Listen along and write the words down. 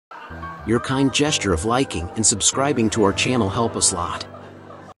Your kind gesture of liking and subscribing to our channel help us a lot.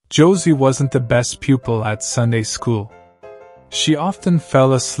 Josie wasn't the best pupil at Sunday school. She often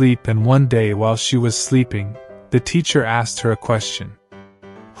fell asleep, and one day while she was sleeping, the teacher asked her a question.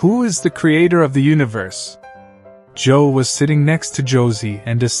 Who is the creator of the universe? Joe was sitting next to Josie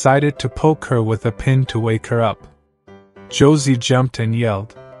and decided to poke her with a pin to wake her up. Josie jumped and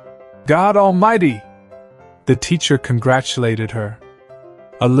yelled, God Almighty! The teacher congratulated her.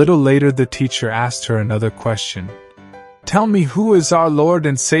 A little later the teacher asked her another question. Tell me, who is our Lord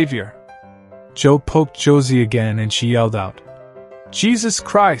and Savior? Joe poked Josie again and she yelled out, Jesus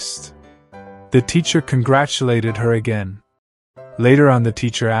Christ! The teacher congratulated her again. Later on the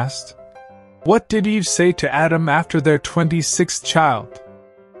teacher asked, What did Eve say to Adam after their 26th child?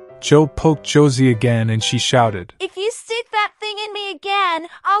 Joe poked Josie again and she shouted, If you stick that thing in me again,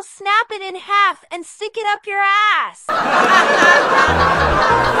 I'll snap it in half and stick it up your ass.